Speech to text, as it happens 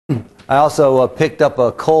I also picked up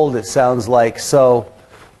a cold, it sounds like, so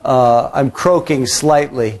I'm croaking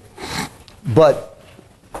slightly. But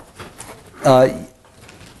let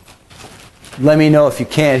me know if you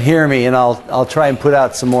can't hear me, and I'll try and put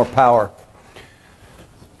out some more power.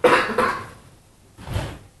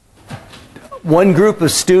 One group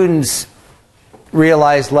of students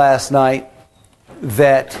realized last night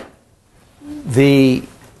that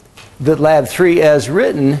that Lab 3 as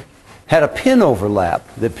written had a pin overlap.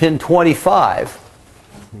 The pin 25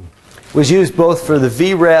 was used both for the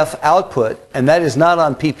Vref output, and that is not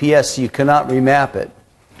on PPS, so you cannot remap it,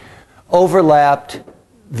 overlapped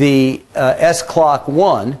the S-clock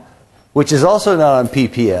 1, which is also not on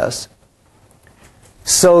PPS,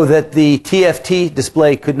 so that the TFT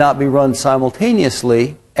display could not be run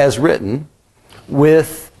simultaneously as written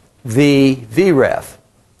with the Vref.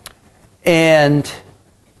 And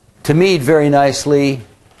to meet very nicely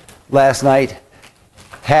last night,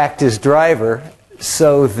 hacked his driver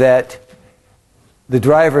so that the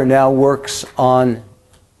driver now works on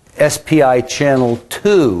SPI channel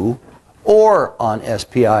 2 or on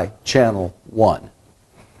SPI channel 1.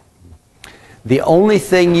 The only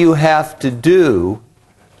thing you have to do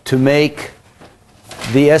to make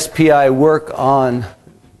the SPI work on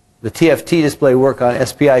the TFT display work on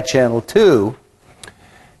SPI channel 2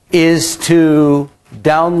 is to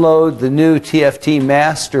download the new TFT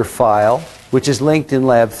master file, which is linked in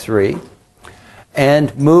Lab 3,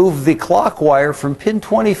 and move the clock wire from pin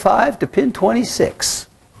 25 to pin 26.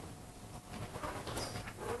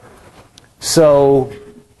 So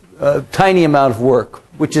a tiny amount of work,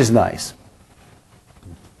 which is nice.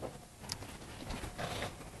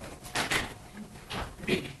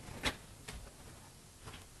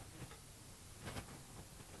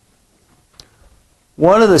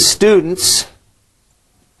 One of the students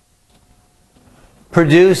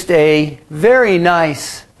produced a very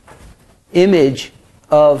nice image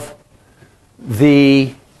of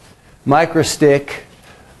the microstick.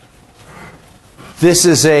 This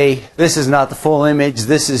is not the full image.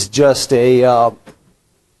 This is just a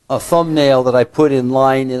thumbnail that I put in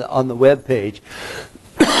line on the web page.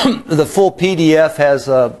 The full PDF has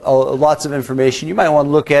lots of information. You might want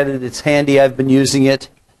to look at it. It's handy. I've been using it.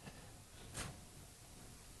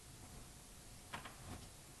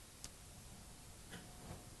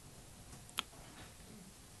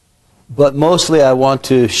 But mostly I want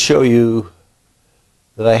to show you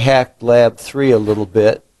that I hacked Lab 3 a little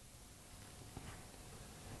bit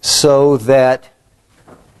so that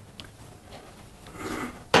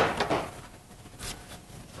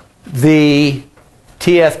the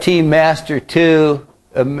TFT master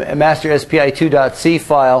SPI2.c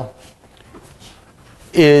file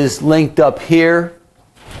is linked up here.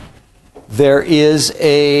 There is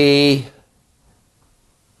a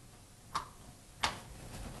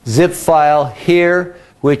zip file here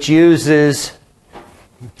which uses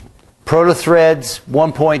protothreads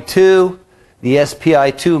 1.2, the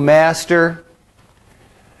SPI2 master,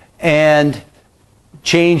 and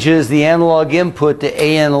changes the analog input to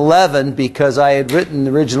AN11 because I had written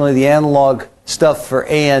originally the analog stuff for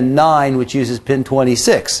AN9, which uses pin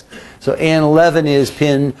 26. So AN11 is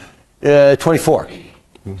pin 24.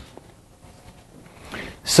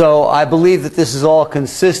 So I believe that this is all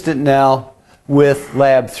consistent now with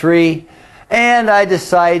Lab 3, and I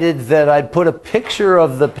decided that I'd put a picture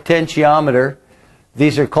of the potentiometer.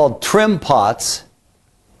 These are called trim pots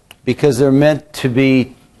because they're meant to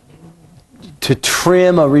be to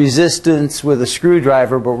trim a resistance with a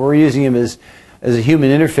screwdriver, but we're using them as a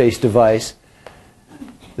human interface device.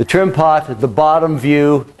 The trim pot, the bottom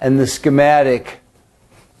view, and the schematic,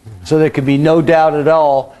 so there could be no doubt at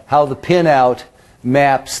all how the pinout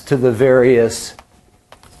maps to the various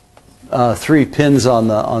 3 pins on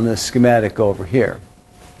the schematic over here.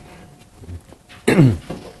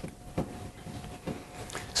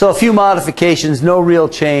 So a few modifications, no real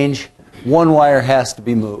change. One wire has to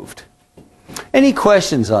be moved. Any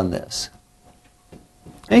questions on this?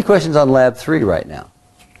 Any questions on Lab 3 right now?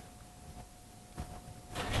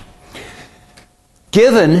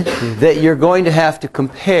 Given that you're going to have to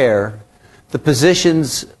compare the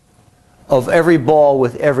positions of every ball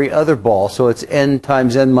with every other ball, so it's n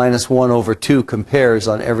times n minus 1 over 2 compares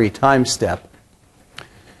on every time step,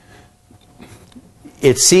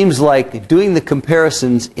 it seems like doing the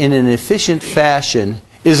comparisons in an efficient fashion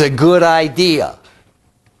is a good idea.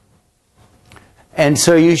 And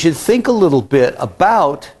so you should think a little bit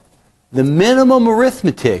about the minimum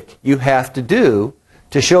arithmetic you have to do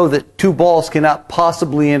to show that 2 balls cannot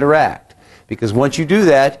possibly interact. Because once you do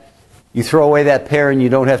that, you throw away that pair and you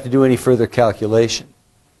don't have to do any further calculation.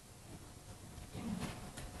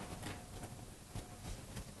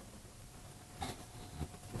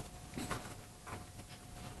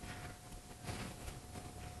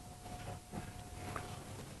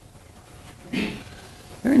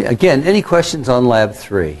 Again, any questions on Lab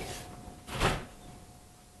 3?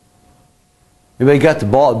 Anybody got the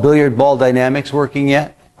billiard ball dynamics working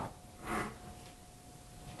yet?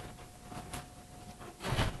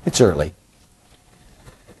 It's early.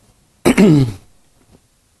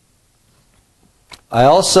 I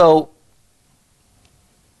also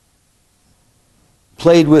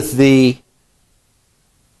played with the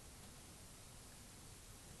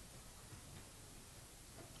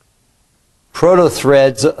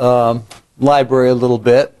protothreads library a little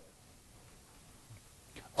bit.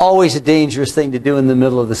 Always a dangerous thing to do in the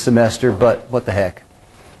middle of the semester, but what the heck.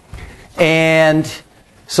 And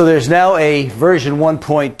so there's now a version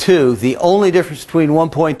 1.2. The only difference between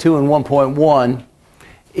 1.2 and 1.1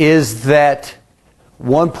 is that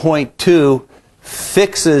 1.2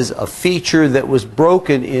 fixes a feature that was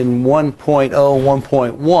broken in 1.0,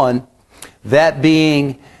 1.1, that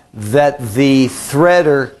being that the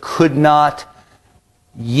threader could not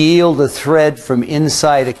yield a thread from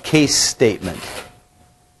inside a case statement.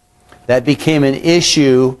 That became an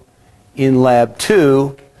issue in Lab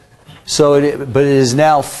 2, but it is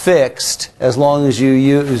now fixed as long as you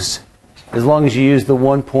use the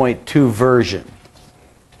 1.2 version.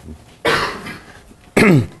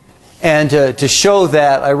 And to show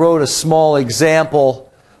that, I wrote a small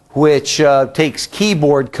example which takes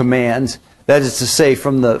keyboard commands, that is to say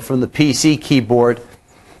from the PC keyboard,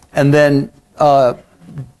 and then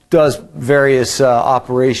does various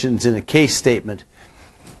operations in a case statement.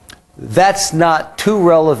 That's not too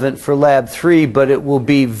relevant for Lab 3, but it will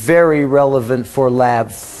be very relevant for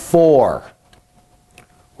Lab 4,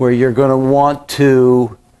 where you're going to want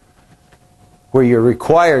to, where you're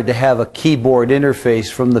required to have a keyboard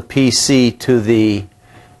interface from the PC to the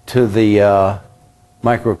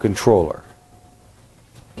microcontroller.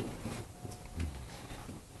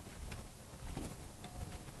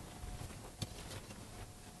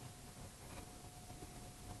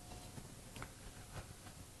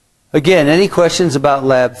 Again, any questions about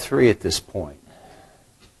Lab 3 at this point?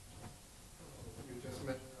 You just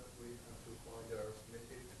mentioned that we have to find the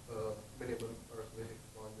arithmetic, minimum arithmetic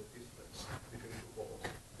to find the distance between two balls.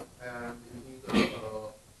 And in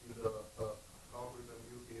the algorithm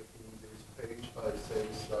you give in this page, it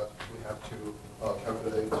says that we have to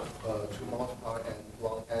calculate 2 multiply and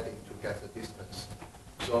 1 adding to get the distance.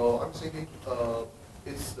 So I'm thinking the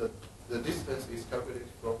distance is calculated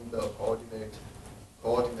from the coordinates.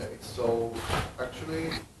 So actually,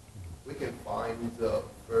 we can find the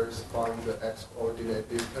x coordinate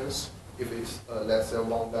distance. If it's less than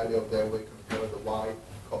 1 value, then we compare the y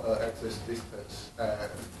axis distance, and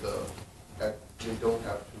we don't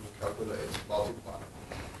have to calculate multiply.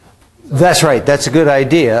 That's right. That's a good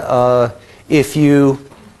idea. If you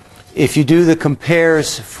do the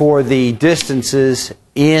compares for the distances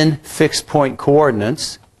in fixed point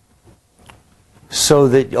coordinates, so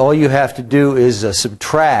that all you have to do is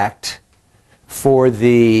subtract for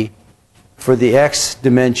the x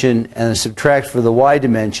dimension and subtract for the y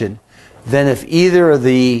dimension, then if either of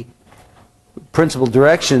the principal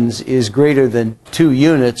directions is greater than 2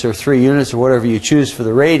 units or 3 units or whatever you choose for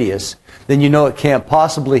the radius, then you know it can't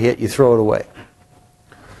possibly hit, you throw it away.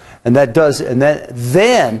 And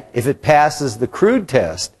then if it passes the crude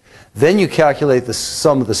test, then you calculate the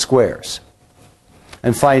sum of the squares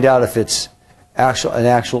and find out if it's an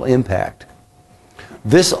actual impact.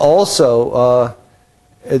 This also,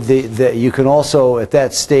 you can also at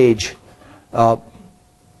that stage, that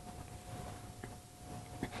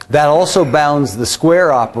also bounds the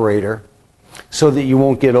square operator so that you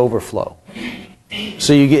won't get overflow.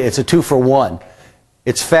 So it's a 2 for 1.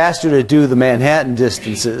 It's faster to do the Manhattan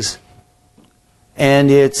distances, and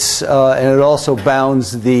it also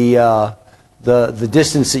bounds the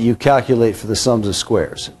distance that you calculate for the sums of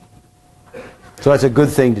squares. So that's a good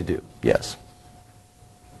thing to do, yes.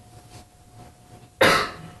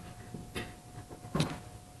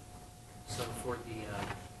 So for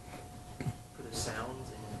the sounds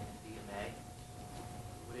in DMA,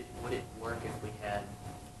 would it work if we had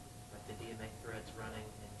like the DMA threads running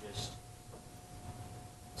and just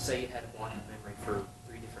say you had a block of memory for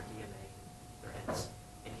 3 different DMA threads,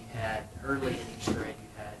 and you had early in each thread you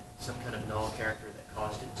had some kind of null character that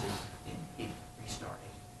caused it to keep restarting.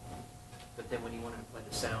 But then when you wanted to play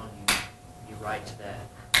the sound, you write to that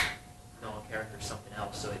null character something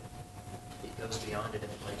else, so it goes beyond it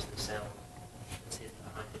and it plays the sound that's hidden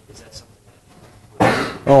behind it. Is that something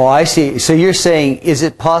that Oh, I see. So you're saying, is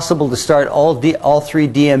it possible to start all 3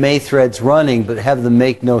 DMA threads running but have them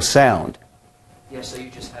make no sound? Yeah, so you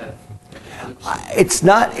just have loops.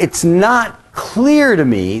 It's not clear to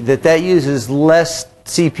me that uses less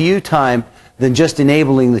CPU time than just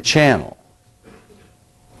enabling the channel.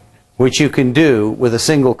 which you can do with a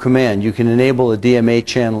single command. You can enable a DMA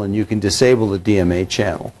channel and you can disable a DMA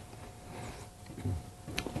channel.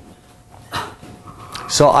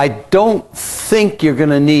 So I don't think you're going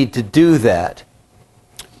to need to do that.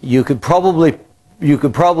 You could probably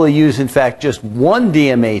use, in fact, just one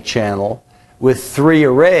DMA channel with 3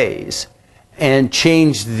 arrays and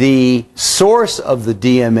change the source of the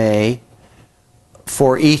DMA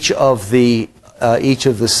for each of the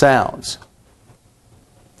sounds.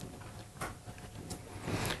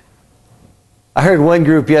 I heard one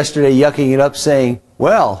group yesterday yucking it up saying,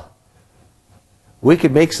 well, we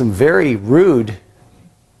could make some very rude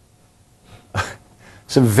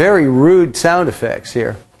sound effects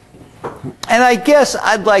here. And I guess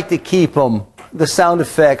I'd like to keep them, the sound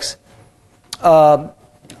effects.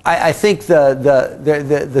 I think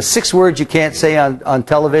the 6 words you can't say on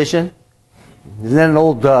television, isn't that an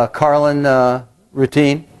old Carlin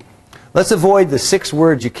routine? Let's avoid the 6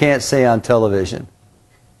 words you can't say on television.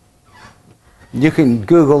 You can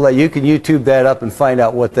Google that, you can YouTube that up and find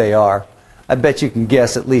out what they are. I bet you can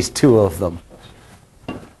guess at least 2 of them.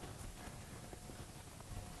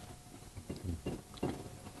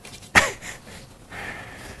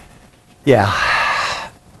 Yeah.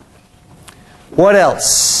 What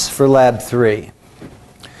else for Lab 3?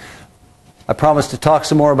 I promised to talk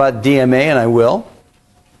some more about DMA, and I will.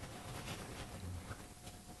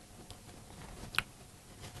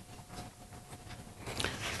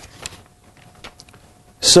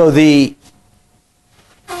 So the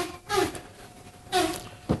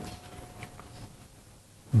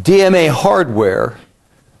DMA hardware,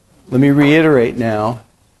 let me reiterate now,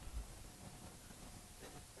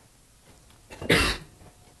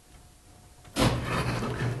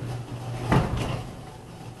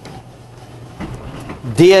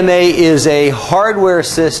 DMA is a hardware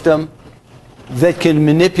system that can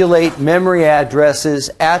manipulate memory addresses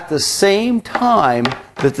at the same time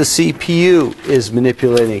that the CPU is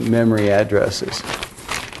manipulating memory addresses.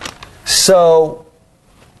 So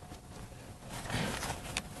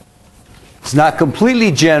it's not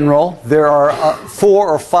completely general. There are 4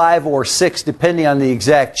 or 5 or 6, depending on the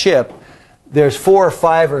exact chip. There's 4 or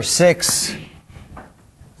 5 or 6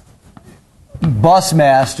 bus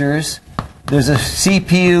masters. There's a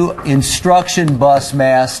CPU instruction bus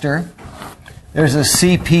master. There's a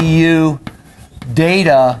CPU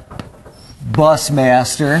data bus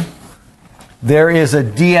master. There is a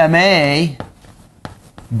DMA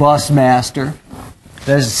bus master.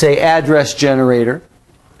 That is to say, address generator.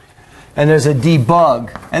 And there's a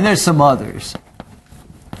debug. And there's some others.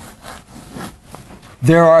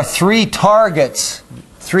 There are 3 targets,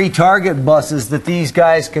 3 target buses that these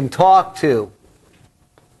guys can talk to.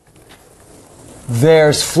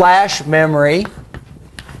 There's flash memory.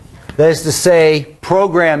 That is to say,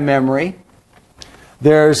 program memory.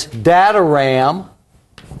 There's data RAM.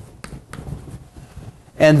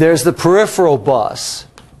 And there's the peripheral bus.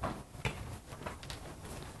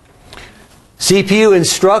 CPU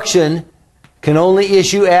instruction can only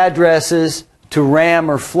issue addresses to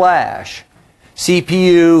RAM or flash.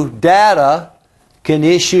 CPU data can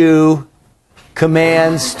issue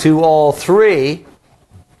commands to all 3.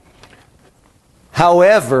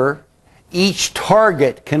 However, each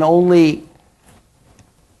target can only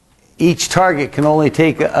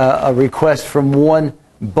take a request from one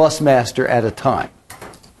bus master at a time.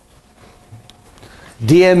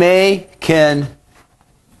 DMA can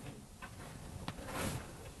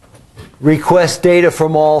request data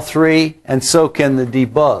from all 3, and so can the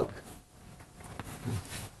debug.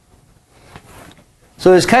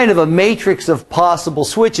 So there's kind of a matrix of possible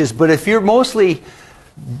switches, but if you're mostly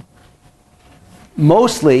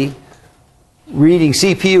reading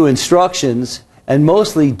CPU instructions and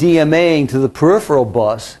mostly DMAing to the peripheral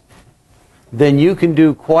bus, then you can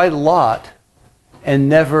do quite a lot and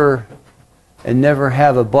never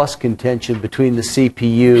have a bus contention between the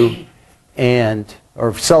CPU and,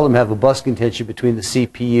 or seldom have a bus contention between the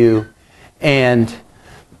CPU and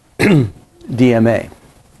DMA.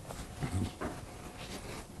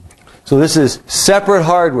 So this is separate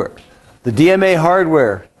hardware. The DMA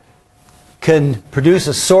hardware can produce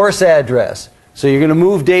a source address. So you're going to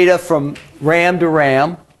move data from RAM to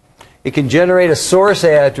RAM. It can generate a source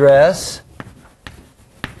address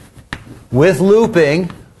with looping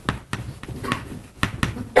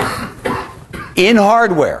in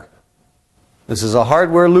hardware. This is a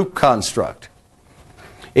hardware loop construct.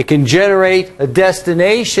 It can generate a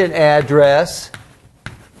destination address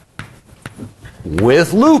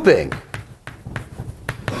with looping.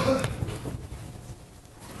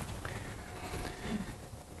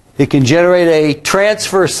 It can generate a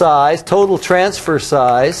transfer size, total transfer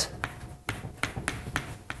size,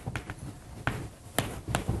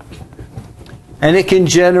 And it can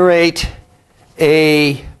generate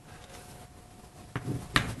a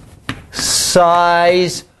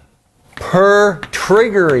size per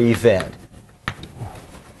trigger event.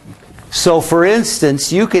 So for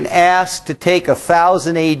instance, you can ask to take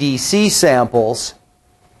 1,000 ADC samples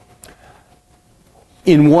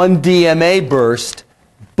in one DMA burst,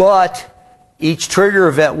 but each trigger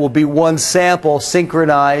event will be one sample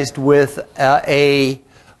synchronized with a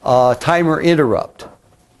timer interrupt.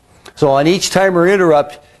 So on each timer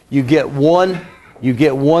interrupt, you get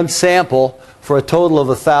one sample for a total of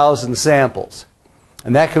 1,000 samples.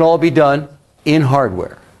 And that can all be done in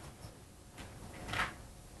hardware,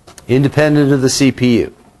 independent of the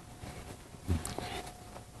CPU.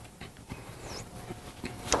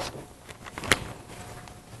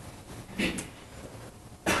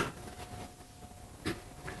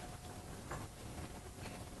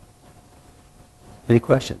 Any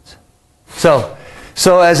questions? So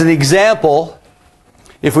as an example,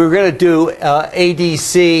 if we were going to do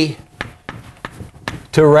ADC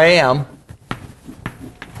to RAM,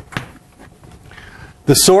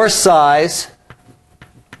 the source size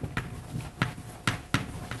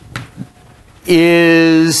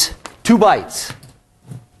is 2 bytes,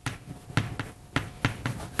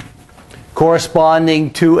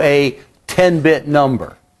 corresponding to a 10-bit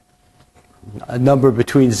number, a number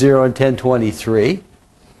between 0 and 1023.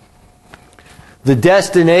 The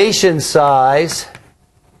destination size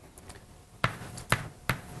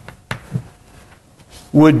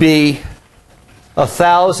would be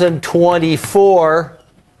 1,024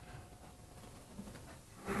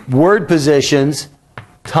 word positions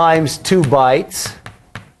times 2 bytes.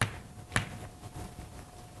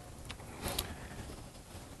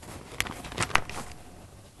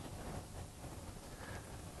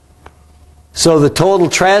 So the total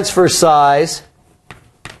transfer size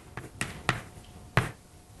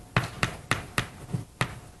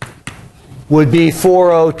would be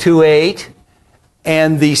 4028,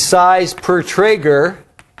 and the size per trigger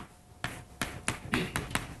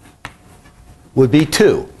would be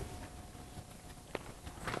 2.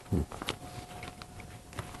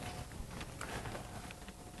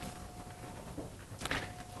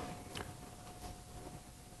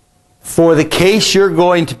 For the case you're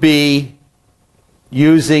going to be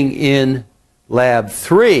using in Lab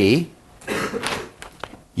 3,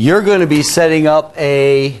 you're going to be setting up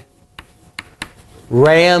a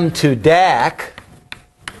RAM to DAC,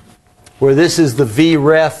 where this is the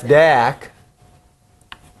Vref DAC.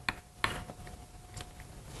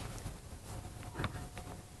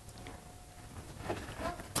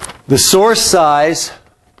 The source size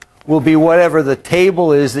will be whatever the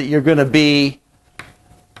table is that you're going to be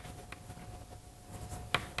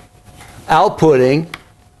outputting.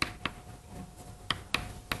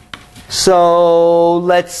 So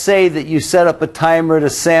let's say that you set up a timer to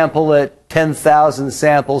sample at 10,000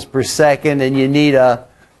 samples per second, and you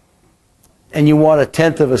want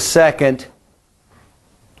 1/10 of a second.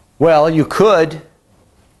 Well, you could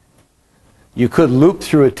loop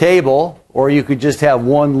through a table, or you could just have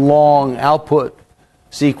one long output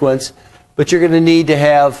sequence, but you're going to need to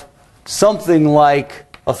have something like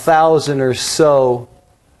 1,000 or so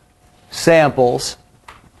samples.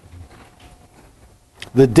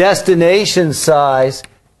 The destination size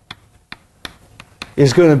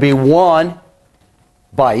is going to be 1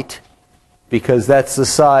 byte, because that's the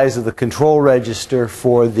size of the control register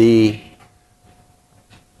for the,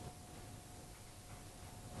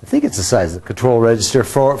 I think it's the size of the control register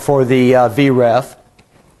for the Vref.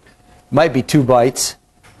 Might be 2 bytes.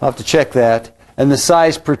 I'll have to check that. And the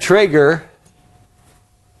size per trigger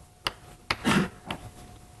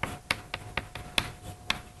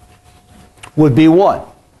would be 1.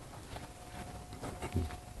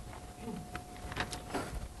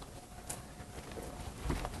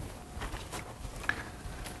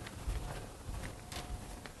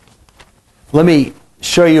 Let me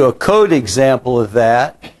show you a code example of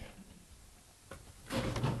that.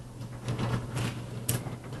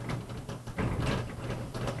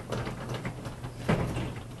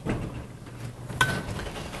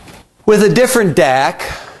 With a different DAC.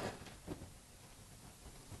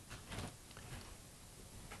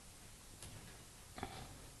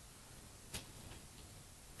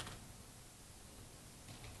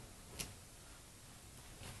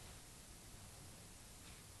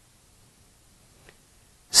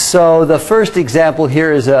 So the first example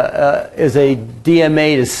here is a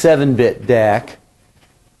DMA to 7-bit DAC.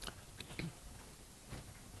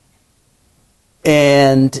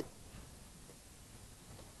 And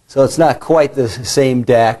so it's not quite the same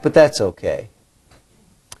DAC, but that's okay.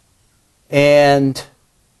 And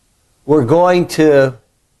we're going to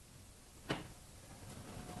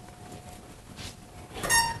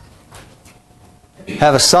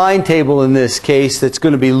have a sign table in this case that's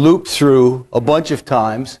going to be looped through a bunch of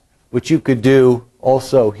times, which you could do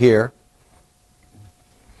also here.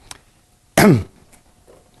 And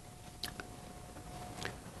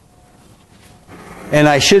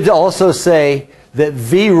I should also say that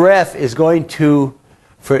Vref is going to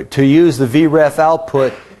use the Vref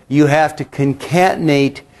output, you have to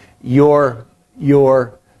concatenate your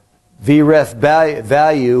Vref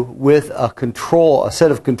value with a set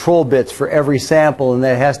of control bits for every sample, and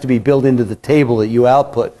that has to be built into the table that you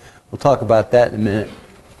output. We'll talk about that in a minute.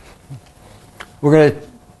 What's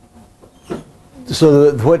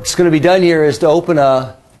going to be done here is to open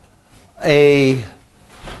a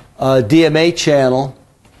DMA channel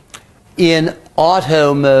in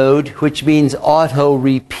auto mode, which means auto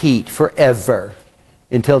repeat forever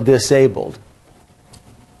until disabled.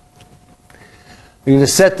 We're going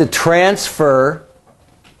to set the transfer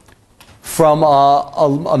from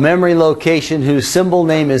a memory location whose symbol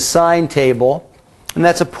name is sign table, and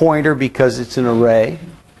that's a pointer because it's an array.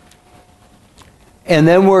 And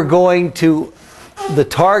then the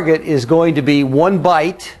target is going to be 1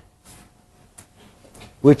 byte,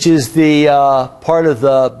 which is the part of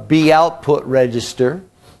the B output register,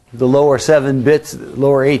 the lower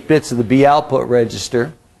 8 bits of the B output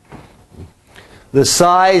register. The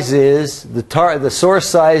size is, the source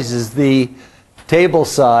size is the table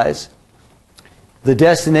size. The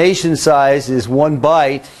destination size is 1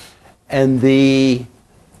 byte, and the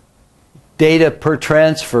data per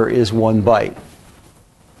transfer is 1 byte.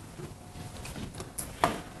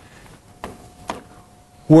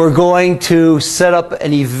 We're going to set up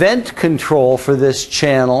an event control for this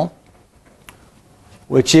channel,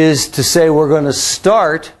 which is to say we're going to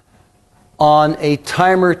start on a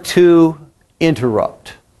timer 2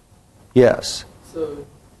 interrupt. Yes? So, do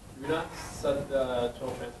we not set the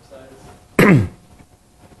total transfer size?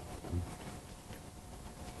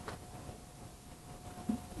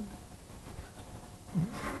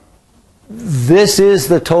 This is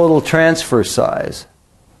the total transfer size.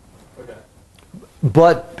 Okay.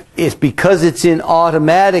 But it's because it's in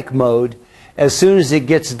automatic mode, as soon as it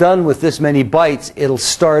gets done with this many bytes, it'll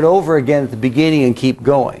start over again at the beginning and keep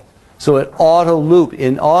going. So it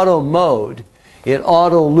in auto mode, it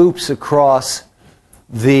auto loops across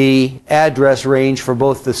the address range for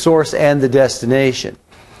both the source and the destination.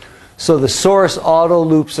 So the source auto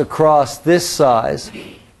loops across this size.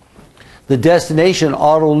 The destination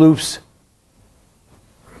auto loops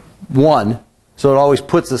 1. So it always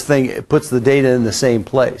puts the data in the same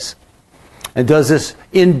place. And does this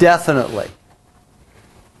indefinitely.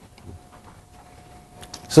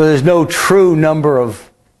 So there's no true number of,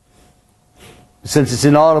 since it's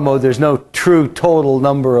in auto mode, there's no true total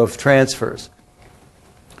number of transfers.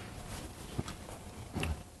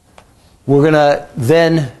 We're going to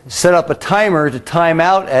then set up a timer to time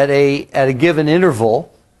out at a given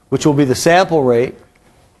interval, which will be the sample rate.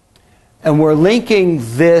 And we're linking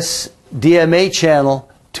this DMA channel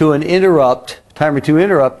to an interrupt, timer 2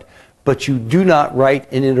 interrupt, but you do not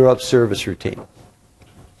write an interrupt service routine.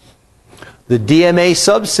 The DMA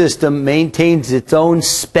subsystem maintains its own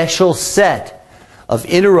special set of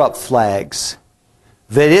interrupt flags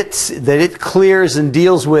that it clears and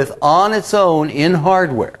deals with on its own in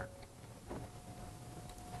hardware.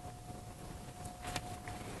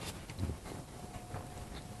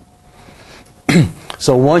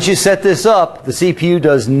 So once you set this up, the CPU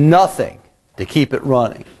does nothing to keep it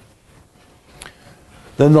running.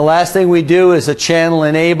 Then the last thing we do is a channel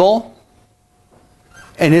enable,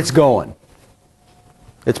 and it's going.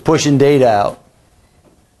 It's pushing data out.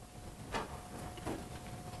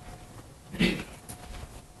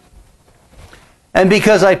 And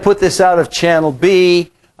because I put this out of channel B,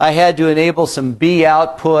 I had to enable some B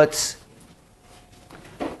outputs,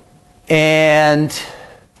 and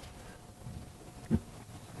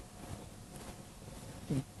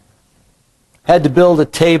had to build a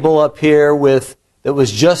table up here that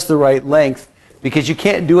was just the right length, because you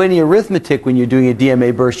can't do any arithmetic when you're doing a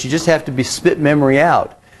DMA burst. You just have to spit memory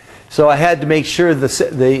out. So I had to make sure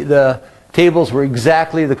the tables were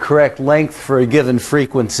exactly the correct length for a given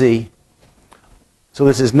frequency. So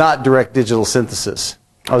this is not direct digital synthesis.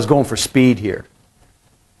 I was going for speed here.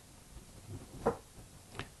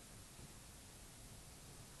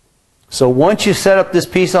 So once you set up this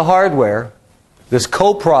piece of hardware, this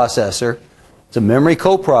coprocessor, it's a memory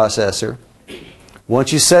coprocessor.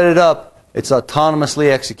 Once you set it up, it's autonomously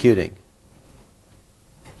executing.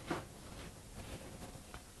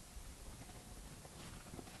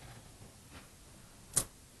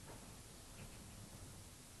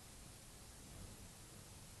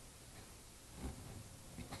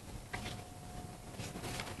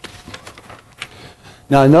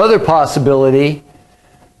 Now another possibility,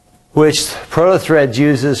 which protothreads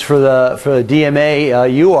uses for the DMA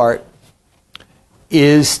UART,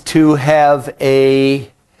 is to have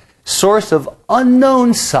a source of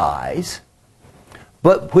unknown size,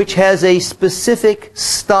 but which has a specific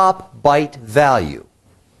stop byte value.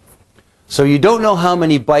 So you don't know how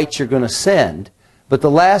many bytes you're going to send, but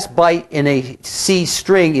the last byte in a C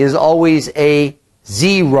string is always a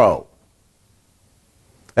 0.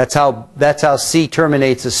 That's how C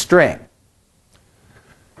terminates a string.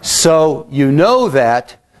 So you know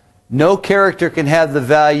that no character can have the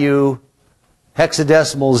value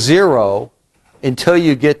hexadecimal 0 until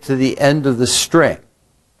you get to the end of the string.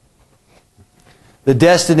 The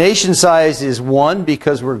destination size is 1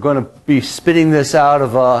 because we're going to be spitting this out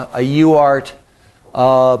of a UART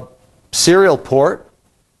serial port.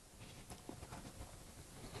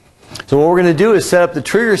 So what we're going to do is set up the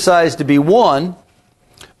trigger size to be 1,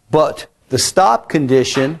 but the stop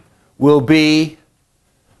condition will be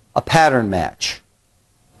a pattern match.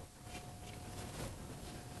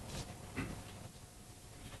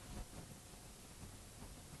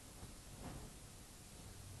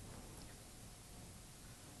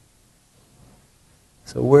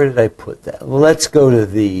 So where did I put that? Well, let's go to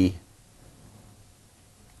the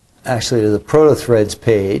protothreads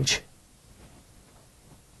page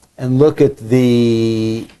and look at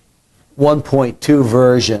the 1.2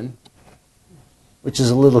 version, which is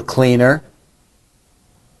a little cleaner.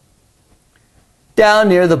 Down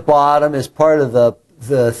near the bottom is part of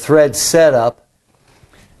the thread setup.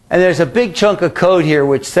 And there's a big chunk of code here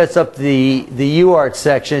which sets up the UART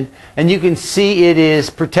section. And you can see it is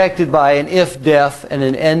protected by an if-def and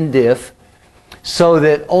an end-if, so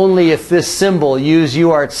that only if this symbol, use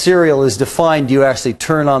UART serial, is defined, do you actually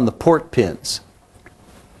turn on the port pins.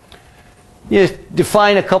 You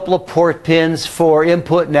define a couple of port pins for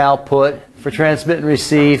input and output, for transmit and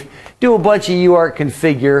receive. Do a bunch of UART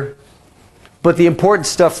configure. But the important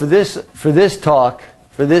stuff for this talk,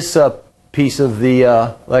 for this piece of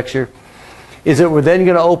the lecture, is that we're then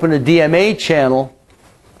going to open a DMA channel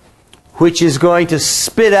which is going to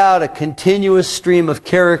spit out a continuous stream of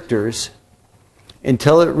characters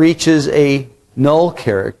until it reaches a null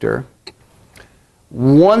character.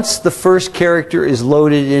 Once the first character is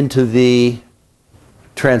loaded into the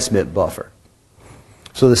transmit buffer.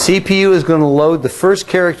 So the CPU is going to load the first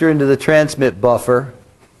character into the transmit buffer,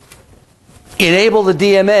 enable the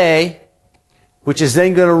DMA, which is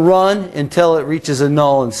then going to run until it reaches a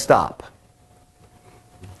null and stop.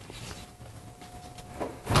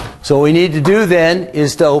 So what we need to do then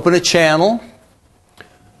is to open a channel,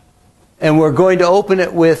 and we're going to open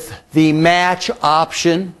it with the match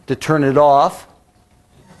option to turn it off.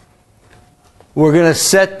 We're going to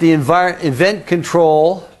set the event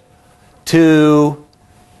control to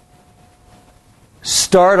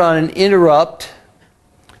start on an interrupt,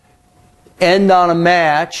 end on a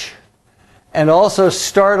match, and also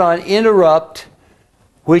start on interrupt,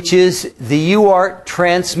 which is the UART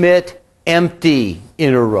transmit empty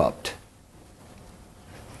interrupt.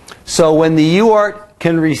 So when the UART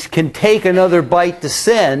can take another byte to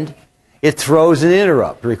send, it throws an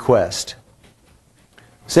interrupt request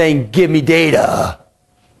saying, give me data.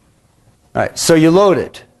 All right, so you load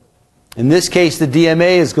it. In this case, the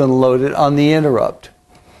DMA is going to load it on the interrupt.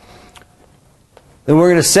 Then we're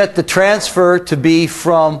going to set the transfer to be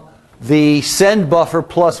from the send buffer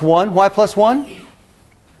plus 1. Why plus 1?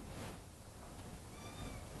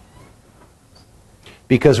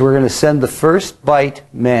 Because we're going to send the first byte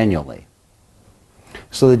manually.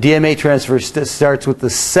 So the DMA transfer starts with the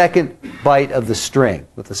second byte of the string,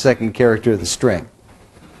 with the second character of the string.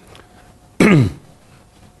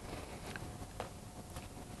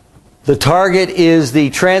 The target is the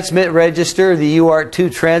transmit register, the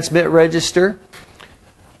UART2 transmit register.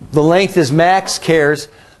 The length is max chars,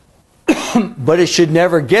 but it should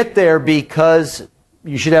never get there because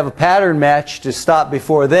you should have a pattern match to stop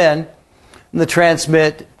before then. And the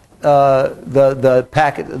transmit, the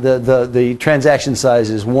transaction size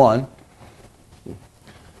is 1.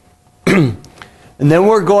 And then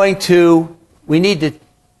we need to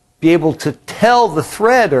be able to tell the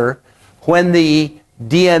threader when the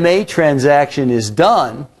DMA transaction is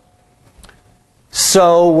done.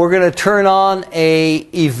 So we're going to turn on a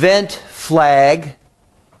event flag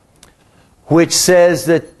which says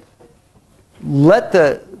that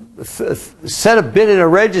set a bit in a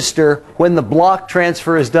register when the block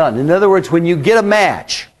transfer is done. In other words, when you get a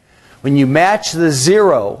match, when you match the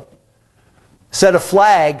 0, set a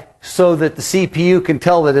flag so that the CPU can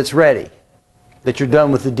tell that it's ready, that you're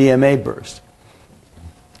done with the DMA burst.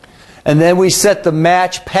 And then we set the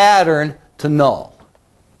match pattern to null.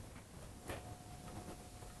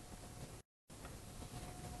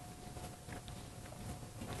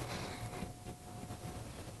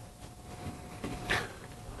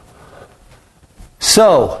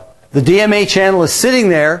 So the DMA channel is sitting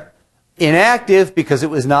there inactive because it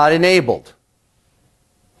was not enabled.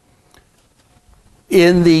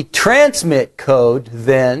 In the transmit code,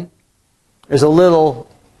 then, there's a little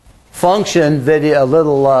function, a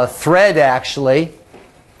little thread actually,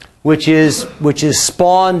 which is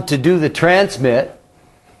spawned to do the transmit.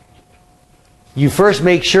 You first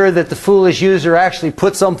make sure that the foolish user actually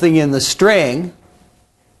put something in the string.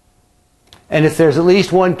 And if there's at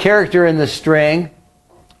least one character in the string,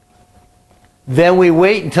 then we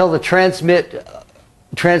wait until the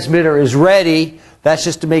transmitter is ready. That's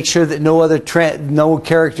just to make sure that no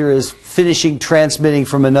character is finishing transmitting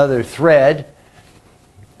from another thread.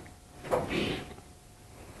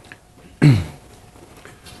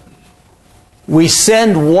 We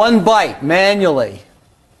send 1 byte manually.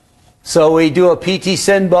 So we do a PT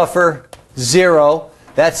send buffer 0.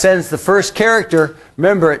 That sends the first character.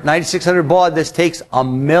 Remember, at 9600 baud, this takes a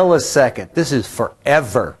millisecond. This is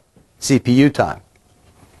forever CPU time.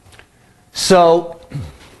 So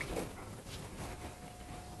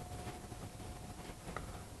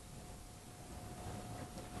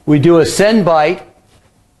we do a send byte,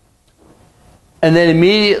 and then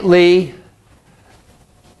immediately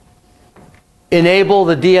enable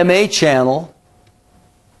the DMA channel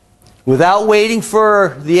without waiting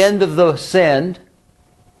for the end of the send.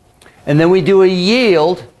 And then we do a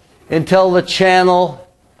yield until the channel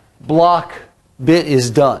block bit is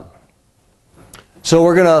done. So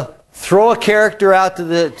we're going to throw a character out to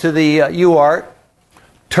the UART,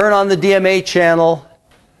 turn on the DMA channel,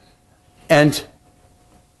 and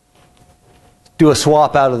do a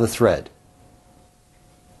swap out of the thread.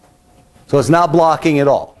 So it's not blocking at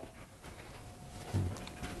all.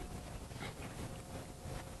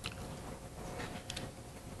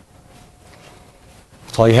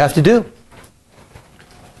 That's all you have to do.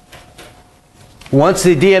 Once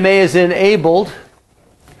the DMA is enabled,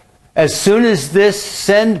 as soon as this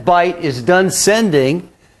send byte is done sending,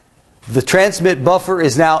 the transmit buffer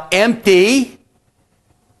is now empty,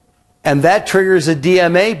 and that triggers a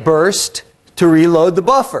DMA burst to reload the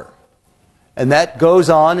buffer. And that goes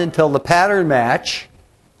on until the pattern match,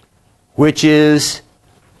 which is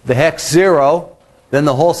the hex 0. Then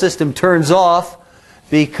the whole system turns off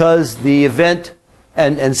because the event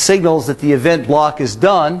and signals that the event block is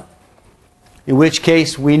done, in which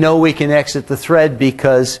case we know we can exit the thread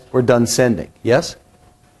because we're done sending. Yes?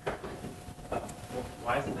 Well,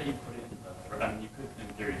 why is it that you put it in the thread? I mean, you could, in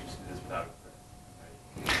theory, just do this without a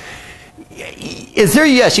thread, right? In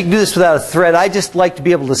theory, yes, you can do this without a thread. I just like to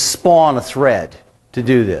be able to spawn a thread to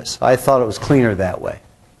do this. I thought it was cleaner that way.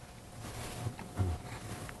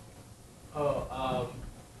 Oh,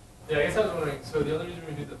 yeah, I guess I was wondering, so the only reason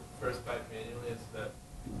we do the first byte manually is that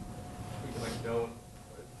we can, like, know,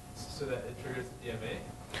 so that it triggers the DMA?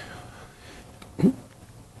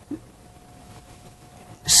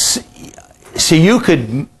 So you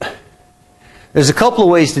could, there's a couple of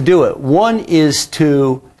ways to do it. One is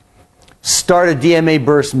to start a DMA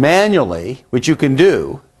burst manually, which you can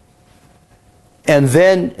do, and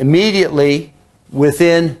then immediately,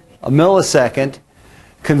 within a millisecond,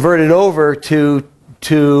 convert it over to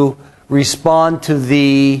respond to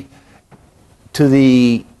the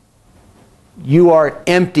UART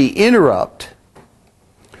empty interrupt.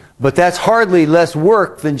 But that's hardly less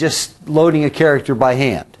work than just loading a character by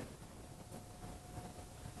hand.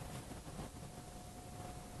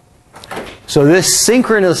 So this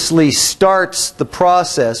synchronously starts the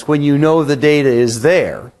process when you know the data is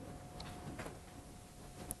there,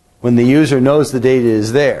 when the user knows the data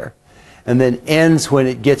is there, and then ends when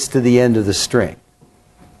it gets to the end of the string.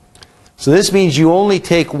 So this means you only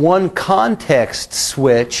take one context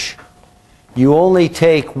switch, you only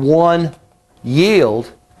take one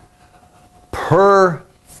yield per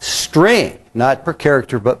string, not per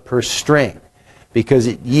character, but per string, because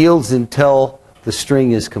it yields until the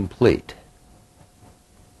string is complete.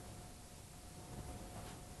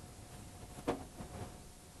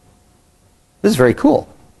 This is very cool.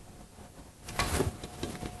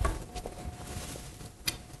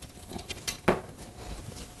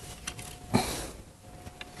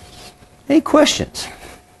 Any questions?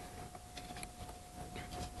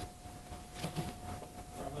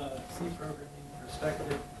 From a C programming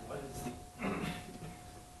perspective,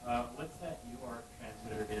 what's that UART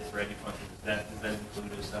transmitter is ready function? Does that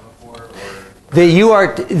include a semaphore or? The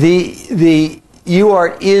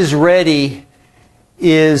UART is ready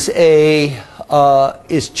is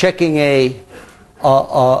checking a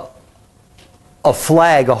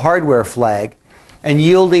flag, a hardware flag, and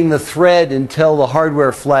yielding the thread until the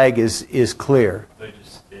hardware flag is clear. So it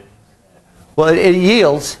just spins? Well, it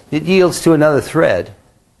yields to another thread.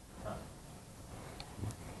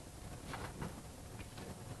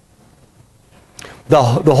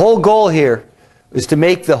 The whole goal here is to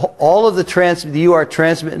make all of the UART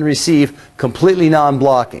transmit and receive completely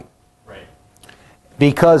non-blocking. Right.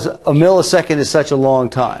 Because a millisecond is such a long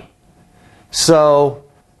time. So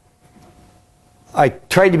I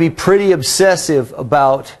tried to be pretty obsessive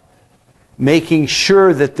about making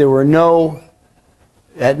sure that there were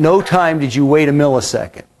at no time did you wait a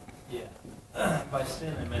millisecond. Yeah. By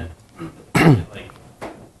SIN, I meant it like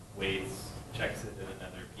waits, checks it in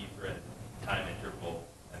another P thread time interval,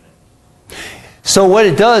 and then. So what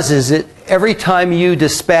it does is every time you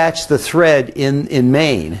dispatch the thread in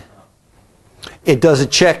main, it does a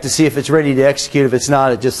check to see if it's ready to execute. If it's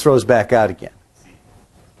not, it just throws back out again.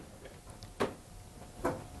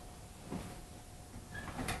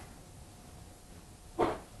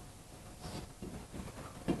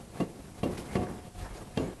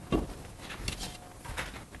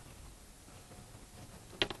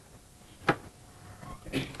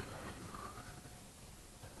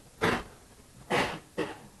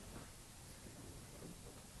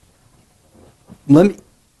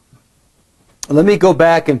 Let me go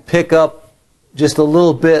back and pick up just a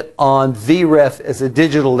little bit on Vref as a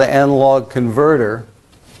digital to analog converter.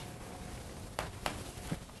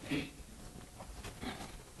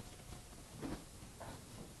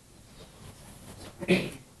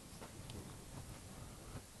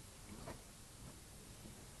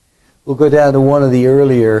 We'll go down to one of the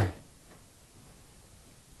earlier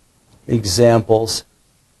examples.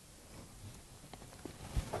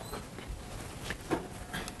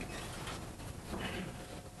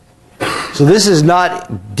 So this is not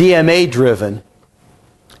DMA driven.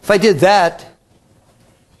 If I did that,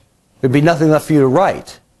 there'd be nothing left for you to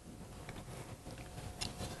write.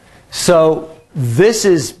 So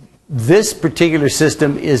this particular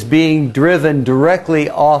system is being driven directly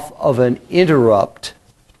off of an interrupt.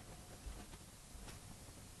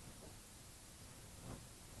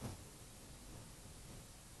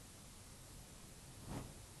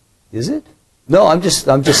 Is it? No, I'm just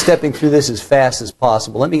stepping through this as fast as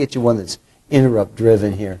possible. Let me get you one that's interrupt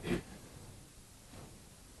driven here.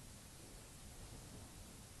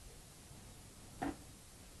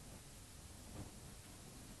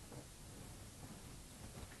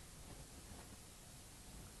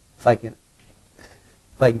 If I can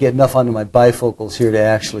get enough onto my bifocals here to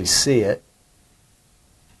actually see it.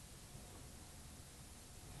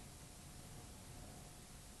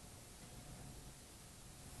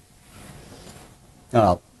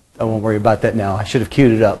 Oh, I won't worry about that now. I should have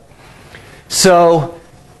queued it up. So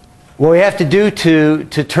what we have to do to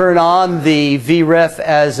turn on the Vref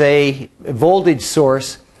as a voltage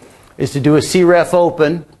source is to do a cref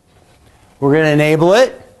open. We're going to enable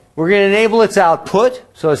it. We're going to enable its output.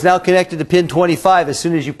 So it's now connected to pin 25. As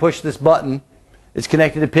soon as you push this button, it's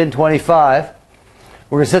connected to pin 25.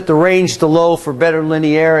 We're going to set the range to low for better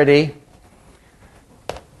linearity.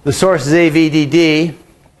 The source is AVDD.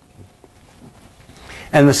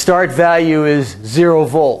 And the start value is 0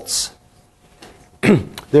 volts.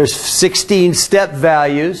 There's 16 step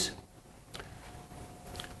values.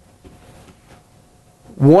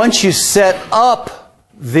 Once you set up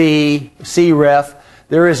the cref,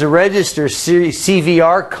 there is a register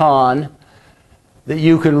CVRCon that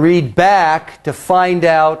you can read back to find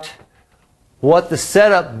out what the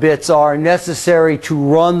setup bits are necessary to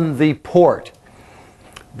run the port.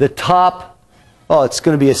 The top, it's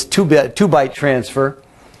going to be a 2-byte transfer.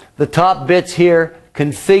 The top bits here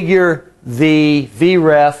configure the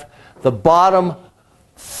Vref. The bottom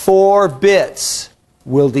 4 bits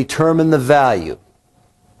will determine the value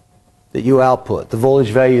that you output, the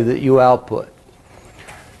voltage value that you output.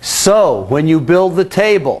 So when you build the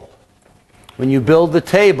table,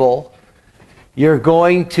 you're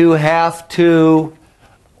going to have to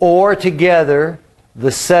OR together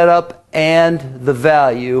the setup and the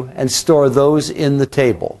value and store those in the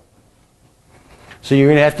table. So you're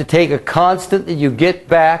going to have to take a constant that you get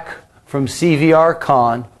back from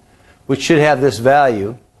CVRCon, which should have this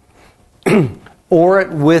value, OR it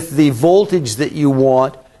with the voltage that you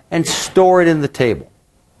want, and store it in the table.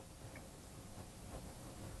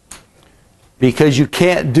 Because you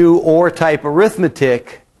can't do OR type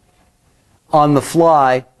arithmetic on the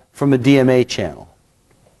fly from a DMA channel.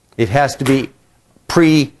 It has to be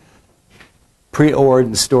pre-ORed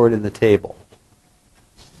and stored in the table.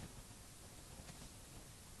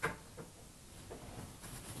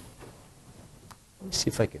 Let me see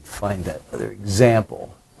if I can find that other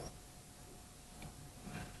example.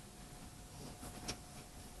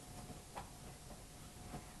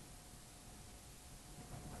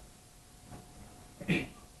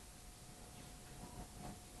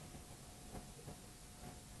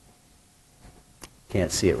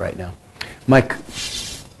 Can't see it right now. my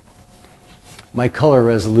color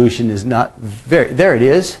resolution is not very, there it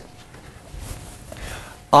is.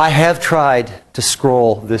 I have tried to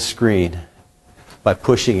scroll this screen by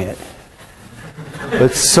pushing it.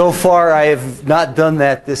 But so far I have not done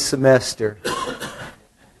that this semester.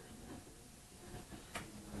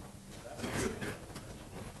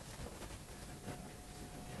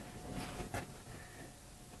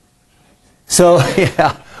 So,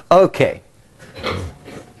 yeah, okay.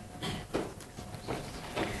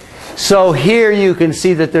 So here you can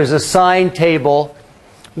see that there's a sine table.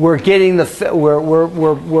 We're getting the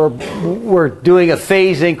we're doing a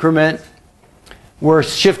phase increment. We're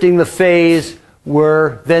shifting the phase.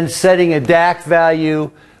 We're then setting a DAC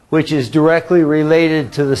value, which is directly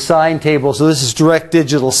related to the sine table. So this is direct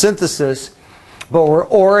digital synthesis, but we're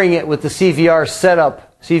ORing it with the CVR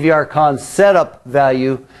con setup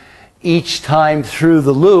value each time through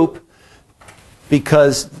the loop,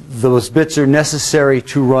 because those bits are necessary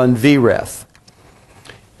to run Vref.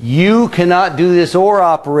 You cannot do this OR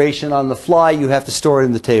operation on the fly. You have to store it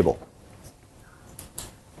in the table.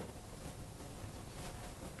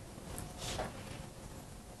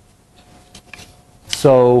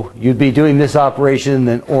 So you'd be doing this operation and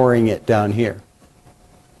then ORing it down here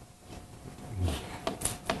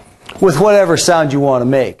with whatever sound you want to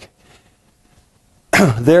make.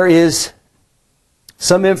 There is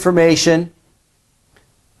some information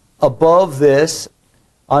above this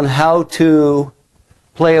on how to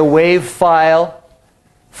play a wave file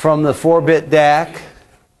from the 4-bit DAC.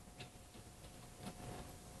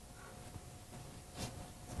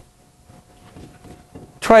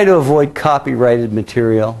 Try to avoid copyrighted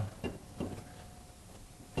material.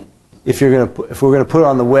 If we're going to put it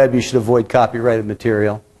on the web, you should avoid copyrighted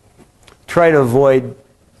material. Try to avoid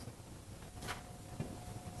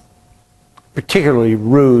particularly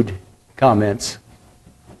rude comments.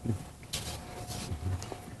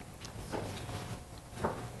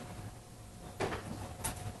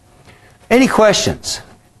 Any questions?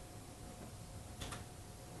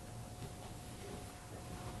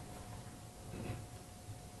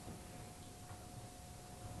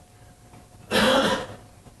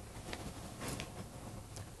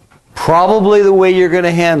 Probably the way you're going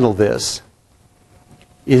to handle this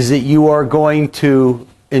is that you are going to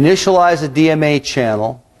initialize a DMA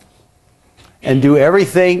channel and do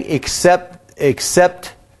everything except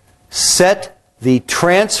set the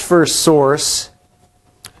transfer source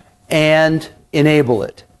and enable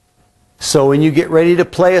it. So when you get ready to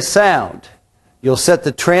play a sound, you'll set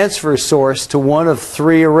the transfer source to one of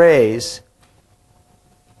 3 arrays.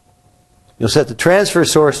 You'll set the transfer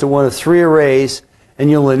source to one of 3 arrays, and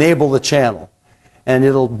you'll enable the channel, and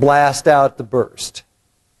it'll blast out the burst.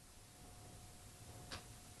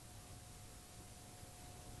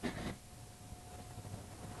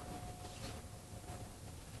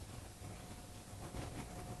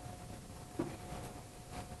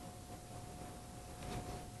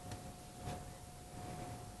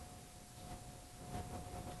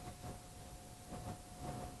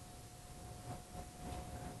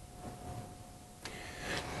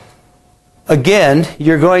 Again,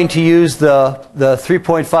 you're going to use the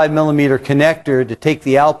 3.5 millimeter connector to take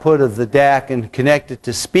the output of the DAC and connect it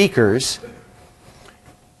to speakers.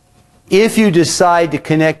 If you decide to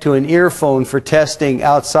connect to an earphone for testing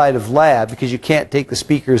outside of lab, because you can't take the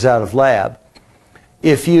speakers out of lab,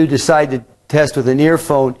 if you decide to test with an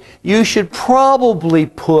earphone, you should probably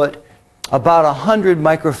put about 100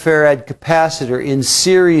 microfarad capacitor in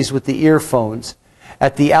series with the earphones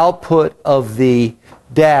at the output of the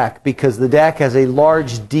DAC, because the DAC has a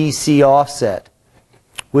large DC offset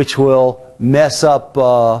which will mess up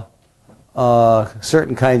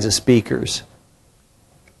certain kinds of speakers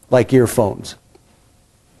like earphones.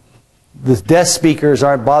 The desk speakers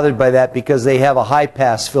aren't bothered by that because they have a high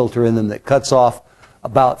pass filter in them that cuts off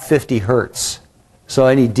about 50 hertz. So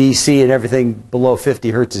any DC and everything below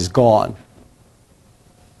 50 hertz is gone.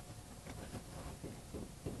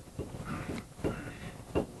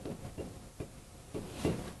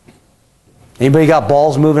 Anybody got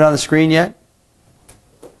balls moving on the screen yet?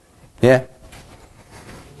 Yeah?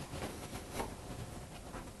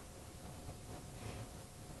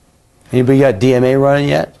 Anybody got DMA running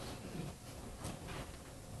yet?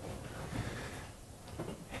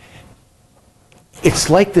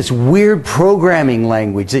 It's like this weird programming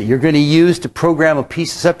language that you're going to use to program a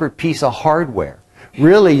separate piece of hardware.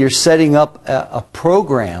 Really, you're setting up a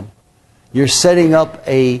program. You're setting up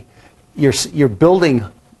you're building.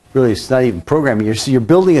 Really, it's not even programming. You're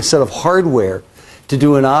building a set of hardware to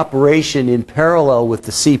do an operation in parallel with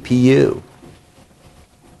the CPU.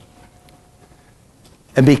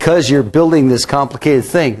 And because you're building this complicated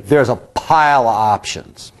thing, there's a pile of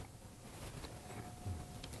options.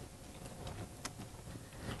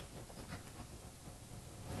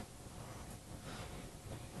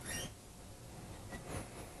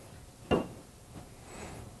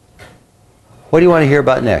 What do you want to hear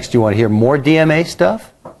about next? Do you want to hear more DMA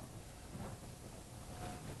stuff?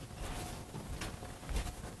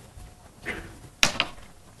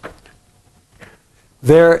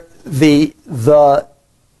 The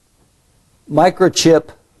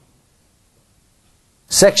microchip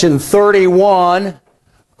section 31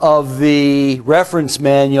 of the reference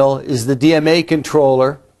manual is the DMA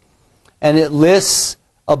controller, and it lists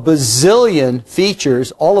a bazillion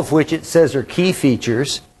features, all of which it says are key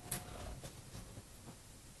features.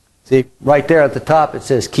 See, right there at the top it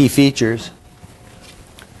says key features.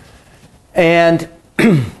 And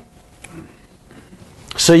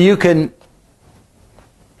so you can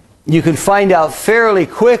find out fairly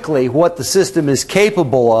quickly what the system is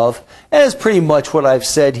capable of, and it's pretty much what I've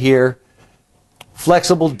said here.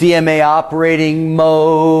 Flexible DMA operating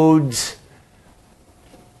modes,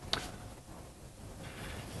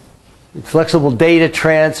 flexible data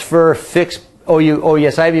transfer, fixed, oh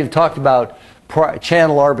yes, I haven't even talked about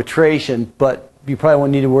channel arbitration, but you probably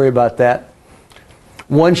won't need to worry about that.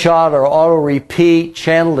 One shot or auto repeat,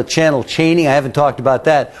 channel to channel chaining, I haven't talked about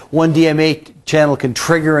that. One DMA channel can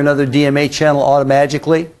trigger another DMA channel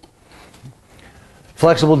automatically.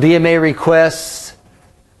 Flexible DMA requests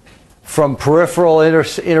from peripheral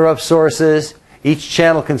interrupt sources. Each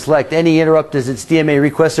channel can select any interrupt as its DMA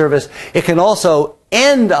request service. It can also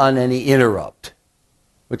end on any interrupt,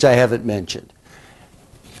 which I haven't mentioned.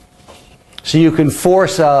 So you can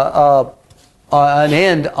force an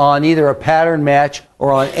end on either a pattern match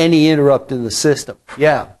or on any interrupt in the system.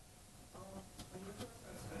 Yeah?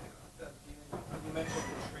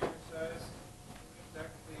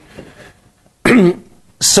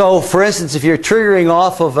 So, for instance, if you're triggering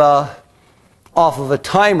off of a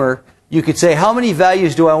timer, you could say, how many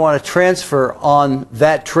values do I want to transfer on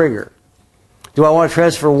that trigger? Do I want to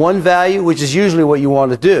transfer one value, which is usually what you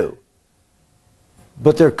want to do?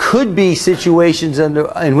 But there could be situations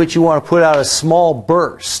in which you want to put out a small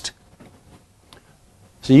burst.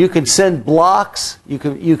 So you can send blocks, you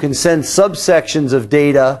can send subsections of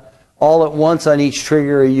data all at once on each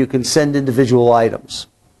trigger, or you can send individual items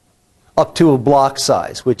up to a block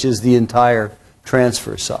size, which is the entire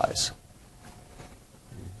transfer size.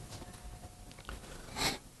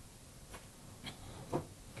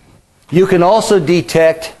 You can also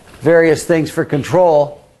detect various things for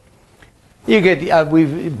control. You get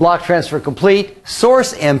block transfer complete,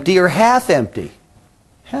 source empty or half empty.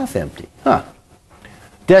 Half empty, huh?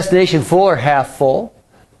 Destination full or half full.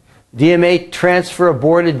 DMA transfer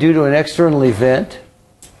aborted due to an external event.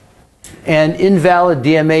 And invalid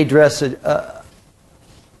DMA address.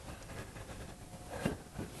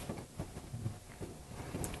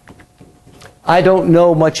 I don't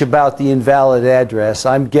know much about the invalid address.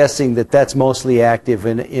 I'm guessing that that's mostly active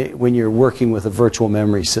when you're working with a virtual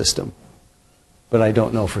memory system. But I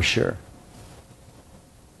don't know for sure.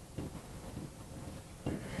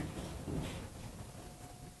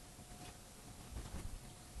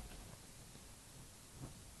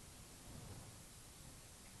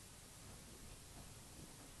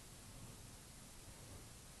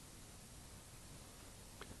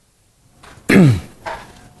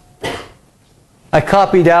 I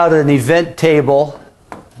copied out an event table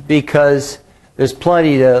because there's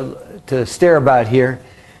plenty to stare about here.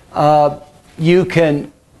 These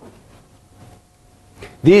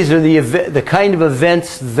are the kind of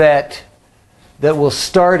events that will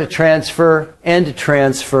start a transfer, end a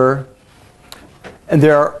transfer, and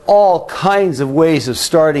there are all kinds of ways of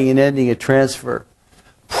starting and ending a transfer.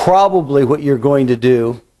 Probably what you're going to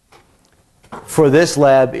do for this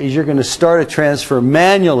lab is you're going to start a transfer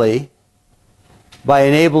manually by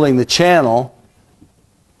enabling the channel,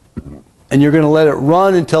 and you're going to let it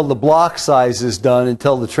run until the block size is done,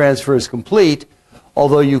 until the transfer is complete,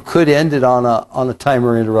 although you could end it on a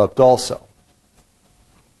timer interrupt also.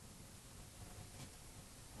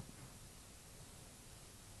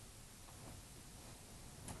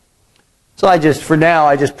 So for now,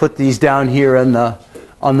 I just put these down here on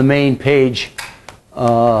the main page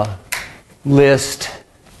list.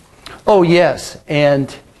 Oh yes,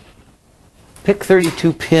 and pick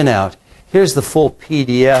 32 pin out. Here's the full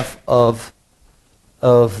PDF of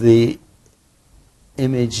the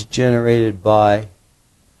image generated by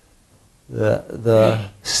the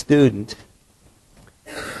student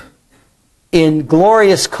in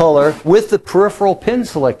glorious color with the peripheral pin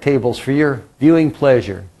select tables for your viewing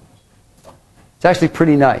pleasure. It's actually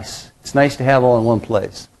pretty nice. It's nice to have all in one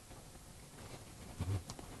place.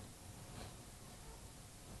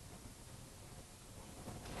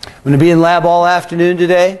 I'm going to be in lab all afternoon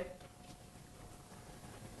today.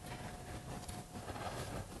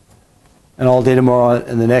 And all day tomorrow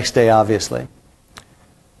and the next day, obviously.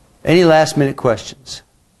 Any last minute questions?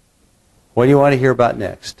 What do you want to hear about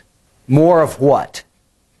next? More of what?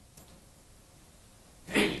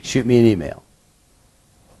 Shoot me an email.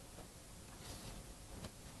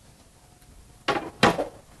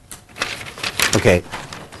 Okay.